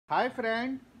Hi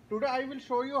friend, today I will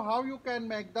show you how you can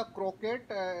make the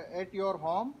croquette at your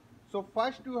home. So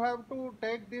first you have to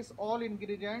take this all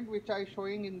ingredient which I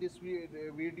showing in this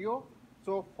video.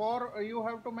 So for you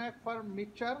have to make for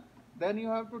mixture, then you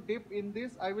have to dip in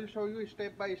this. I will show you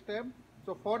step by step.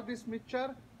 So for this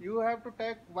mixture you have to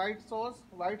take white sauce.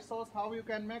 White sauce how you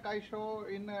can make I show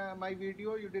in my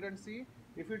video. You didn't see.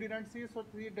 If you didn't see, so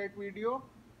see that video.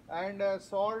 And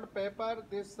salt, pepper,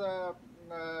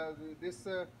 uh, this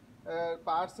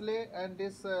parsley and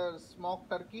this smoked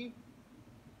turkey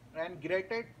and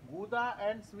grated gouda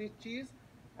and Swiss cheese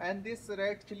and this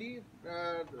red chili,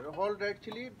 whole red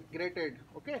chili grated.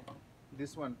 Okay,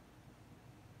 this one.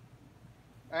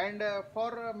 And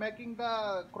for making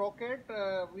the croquette,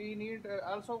 we need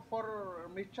also for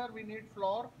mixture we need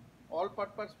flour,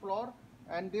 all-purpose flour,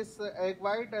 and this egg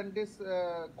white and this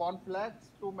cornflakes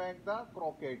to make the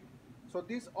croquette. So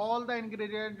this all the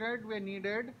ingredients we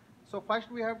needed. So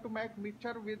first we have to make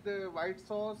mixture with white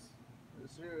sauce,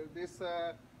 this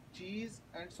cheese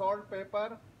and salt,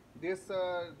 pepper, this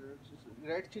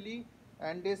red chili,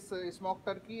 and this smoked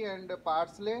turkey and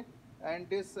parsley, and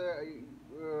this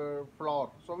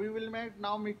flour. So we will make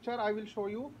now mixture. I will show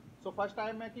you. So first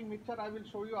I am making mixture. I will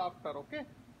show you after. Okay.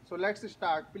 So let's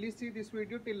start. Please see this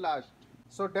video till last.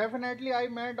 So definitely I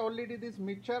made already this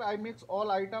mixture. I mix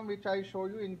all item which I show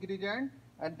you ingredient,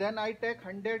 and then I take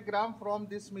 100 gram from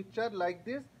this mixture like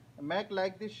this, make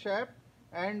like this shape,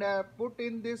 and put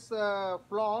in this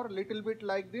flour little bit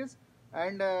like this,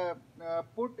 and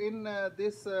put in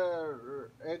this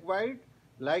egg white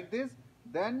like this,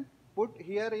 then put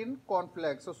here in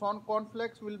cornflakes. So some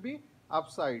cornflakes will be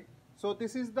upside. So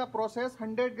this is the process.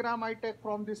 100 gram I take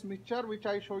from this mixture which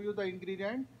I show you the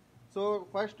ingredient. So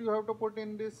first you have to put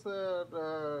in this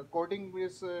coating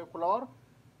with flour,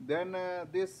 then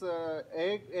this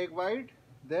egg white,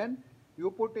 then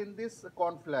you put in this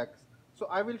cornflakes. So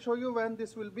I will show you when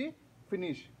this will be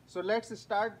finished. So let's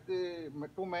start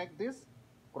to make this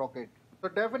croquette. So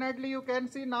definitely you can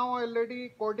see now already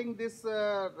coating this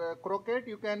croquette.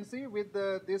 You can see with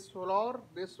this flour,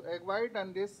 this egg white,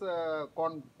 and this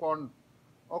cornflake.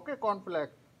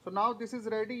 So now this is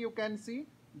ready. You can see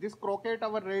this croquette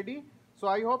our ready. So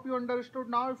I hope you understood.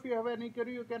 Now if you have any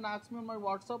query, you can ask me on my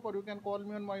WhatsApp, or you can call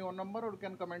me on my own number, or you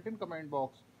can comment in comment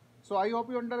box. So I hope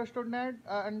you understood that.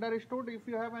 Understood. If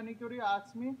you have any query,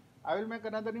 ask me. I will make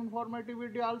another informative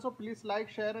video also. Please like,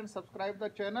 share and subscribe the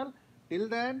channel. Till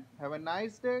then, have a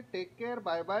nice day. Take care.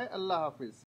 Bye bye. Allah Hafiz.